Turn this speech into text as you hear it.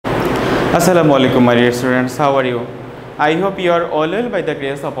Assalamualaikum my dear students, how are you? I hope you are all well by the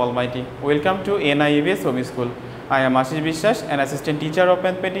grace of Almighty. Welcome to NIEVS Home School. I am Ashis Biswas, an assistant teacher of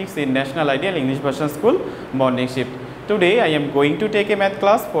mathematics in National Ideal English Version School, morning shift. Today I am going to take a math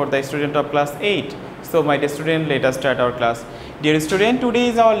class for the student of class 8. So my dear student, let us start our class. Dear student, today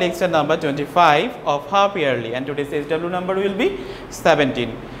is our lecture number 25 of half yearly and today's SW number will be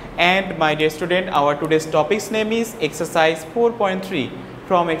 17. And my dear student, our today's topic's name is exercise 4.3.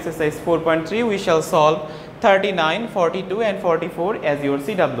 From exercise 4.3 we shall solve 39, 42 and 44 as your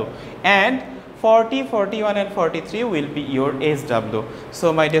CW, and 40, 41 and 43 will be your SW.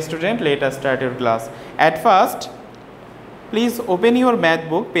 So my dear student, let us start your class. At first, please open your math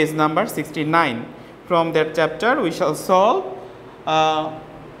book, page number 69. From that chapter we shall solve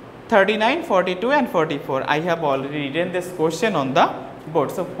 39, 42 and 44. I have already written this question on the board,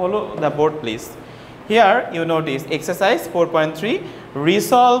 so follow the board please. Here you notice exercise 4.3,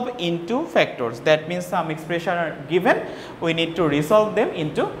 resolve into factors. That means some expression are given, we need to resolve them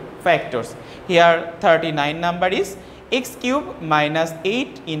into factors. Here 39 number is x cube minus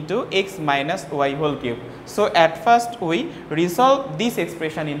 8 into x minus y whole cube. So at first we resolve this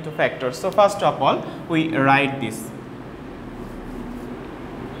expression into factors. So first of all we write this.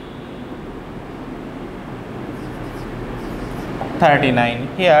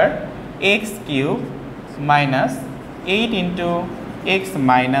 Here x cube minus 8 into x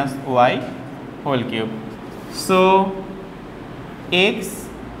minus y whole cube. So x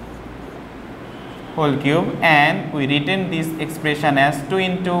whole cube, and we written this expression as 2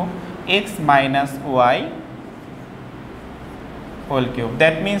 into x minus y whole cube.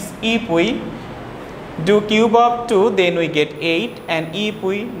 That means if we do cube of 2 then we get 8, and if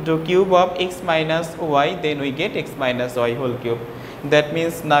we do cube of x minus y then we get x minus y whole cube. That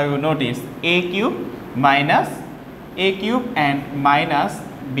means now you notice a cube minus a cube and minus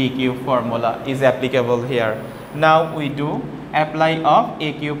b cube formula is applicable here. Now we do apply of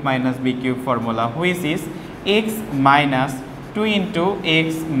a cube minus b cube formula, which is x minus 2 into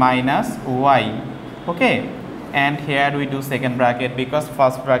x minus y. Okay, and here we do second bracket because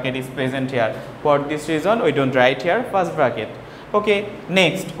first bracket is present here. For this reason we don't write here first bracket. Okay,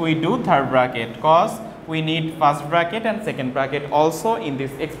 next we do third bracket because we need first bracket and second bracket also in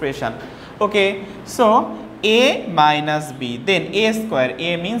this expression. Okay, so a minus b, then a square,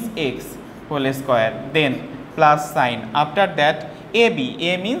 a means x whole square, then plus sign. After that ab,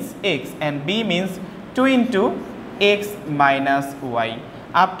 a means x and b means 2 into x minus y.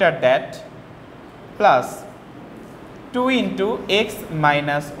 After that plus 2 into x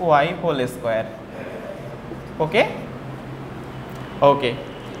minus y whole square. Okay, okay.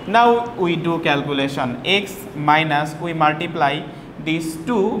 Now we do calculation. X minus, we multiply these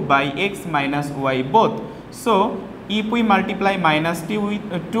 2 by x minus y both. So if we multiply minus 2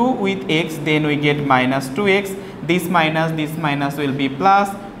 with x, then we get minus 2x. This minus will be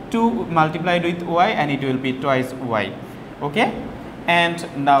plus 2 multiplied with y, and it will be twice y. Okay, and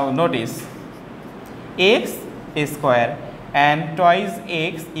now notice x is square and twice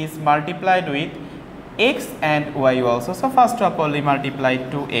x is multiplied with x and y also. So first of all we multiply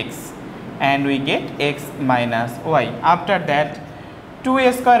 2x and we get x minus y. After that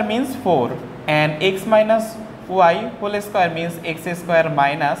 2a square means 4 and x minus y whole square means x square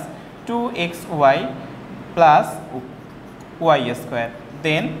minus 2xy plus y square.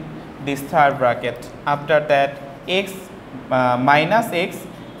 Then this third bracket. After that x minus x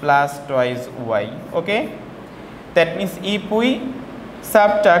plus twice y. Okay, that means if we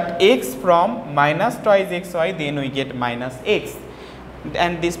subtract x from minus twice xy, then we get minus x,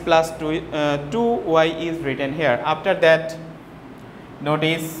 and this plus 2y is written here. After that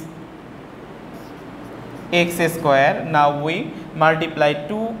notice x square. Now we multiply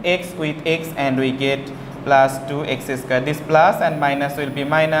 2x with x and we get plus 2x square. This plus and minus will be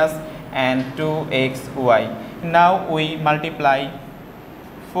minus and 2xy. Now we multiply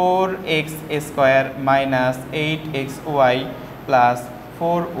 4x square minus 8xy plus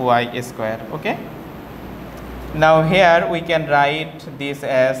 4y square. Okay, now here we can write this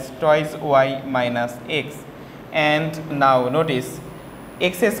as twice y minus x, and now notice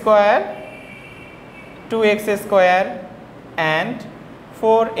x square, 2x square and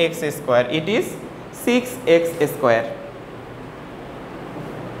 4x square, it is 6x square.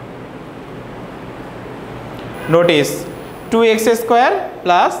 Notice 2x square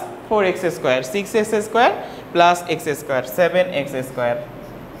plus 4x square, 6x square plus x square, 7x square.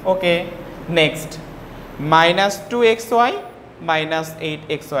 Okay, next minus 2xy minus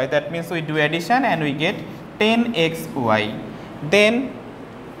 8xy, that means we do addition and we get 10xy. Then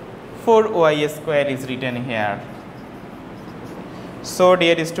 4y square is written here. So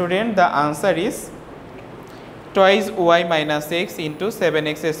dear student, the answer is twice y minus x into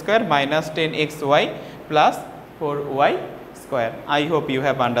 7x square minus 10xy plus 4y square. I hope you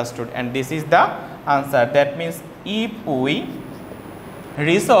have understood, and this is the answer. That means if we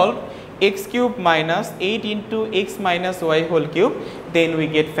resolve x cube minus 8 into x minus y whole cube, then we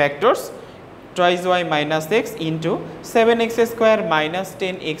get factors twice y minus x into 7x square minus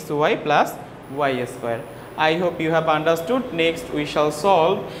 10xy plus y square. I hope you have understood. Next we shall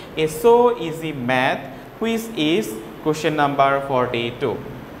solve a so easy math, which is question number 42.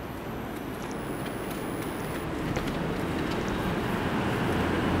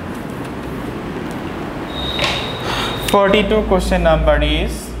 Question number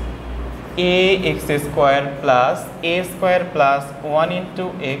is ax square plus a square plus 1 into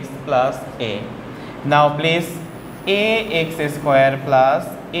x plus a. Now please, ax square plus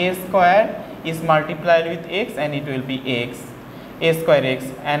a square is multiplied with x and it will be x, a square x,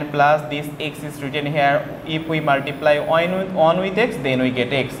 and plus this x is written here. If we multiply 1 with x, then we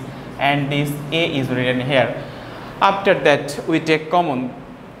get x, and this a is written here. After that we take common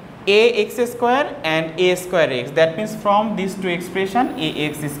ax square and a square x. That means from these two expression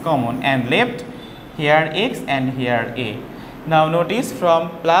ax is common and left here x and here a. Now notice from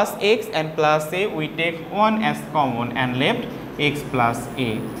plus x and plus a we take 1 as common and left x plus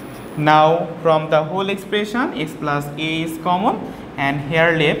a. Now from the whole expression x plus a is common and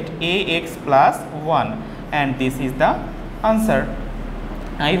here left ax plus 1, and this is the answer.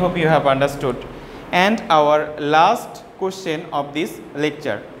 I hope you have understood. And our last question of this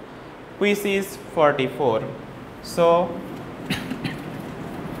lecture, which is 44. So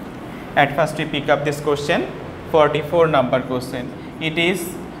at first we pick up this question, 44 number question. It is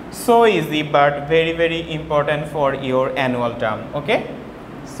so easy but very important for your annual term. Okay,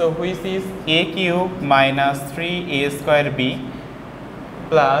 so which is a cube minus 3a square b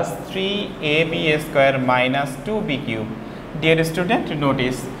plus 3ab square minus 2b cube. Dear student,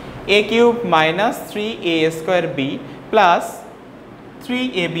 notice a cube minus 3a square b plus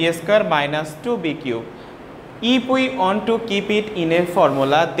 3ab square minus 2b cube. If we want to keep it in a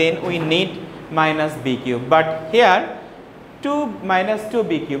formula, then we need minus b cube, but here 2 minus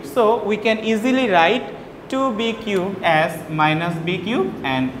 2b cube, so we can easily write 2b cube as minus b cube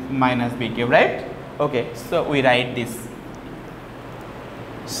and minus b cube, right? Okay, so we write this.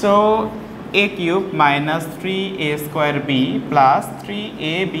 So a cube minus 3a square b plus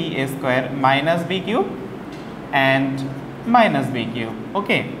 3ab square minus b cube and minus b cube.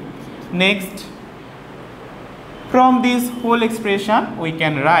 Okay, next from this whole expression we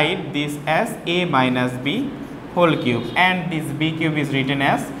can write this as a minus b whole cube, and this b cube is written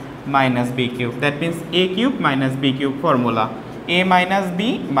as minus b cube. That means a cube minus b cube formula, a minus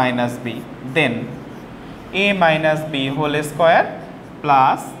b, then a minus b whole square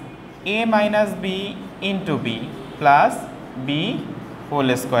plus a minus b into b plus b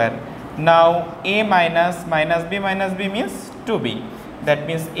whole square. Now a minus b means 2b, that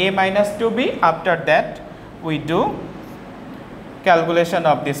means a minus 2b. After that we do calculation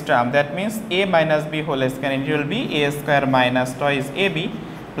of this term, that means a minus b whole square, it will be a square minus twice ab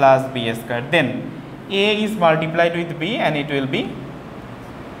plus b square. Then a is multiplied with b and it will be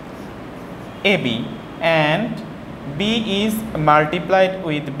ab, and b is multiplied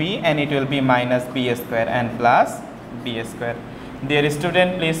with b and it will be minus b square and plus b square. Dear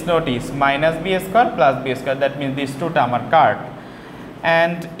student, please notice minus b square plus b square, that means these two terms are cut,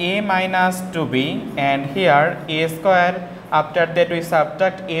 and a minus 2b and here a square. After that we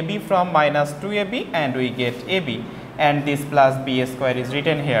subtract ab from minus 2ab and we get ab, and this plus b square is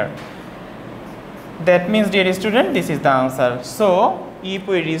written here. That means, dear student, this is the answer. So if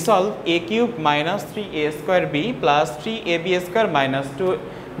we resolve a cube minus 3a square b plus 3ab square minus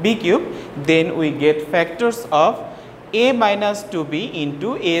 2b cube, then we get factors of a minus 2b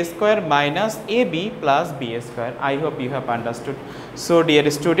into a square minus ab plus b square. I hope you have understood. So dear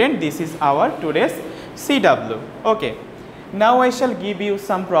student, this is our today's CW. Okay, now I shall give you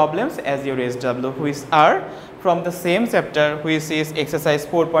some problems as your SW, which are from the same chapter, which is exercise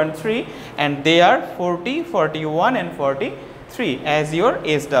 4.3, and they are 40, 41 and 43 as your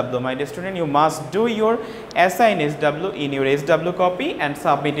SW. My dear student, you must do your SI in SW in your SW copy and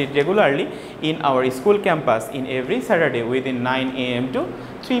submit it regularly in our school campus in every Saturday within 9 AM to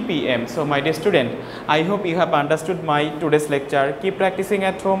 3 PM. So my dear student, I hope you have understood my today's lecture. Keep practicing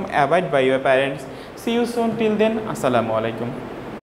at home, abide by your parents. See you soon. Till then, Assalamu alaikum.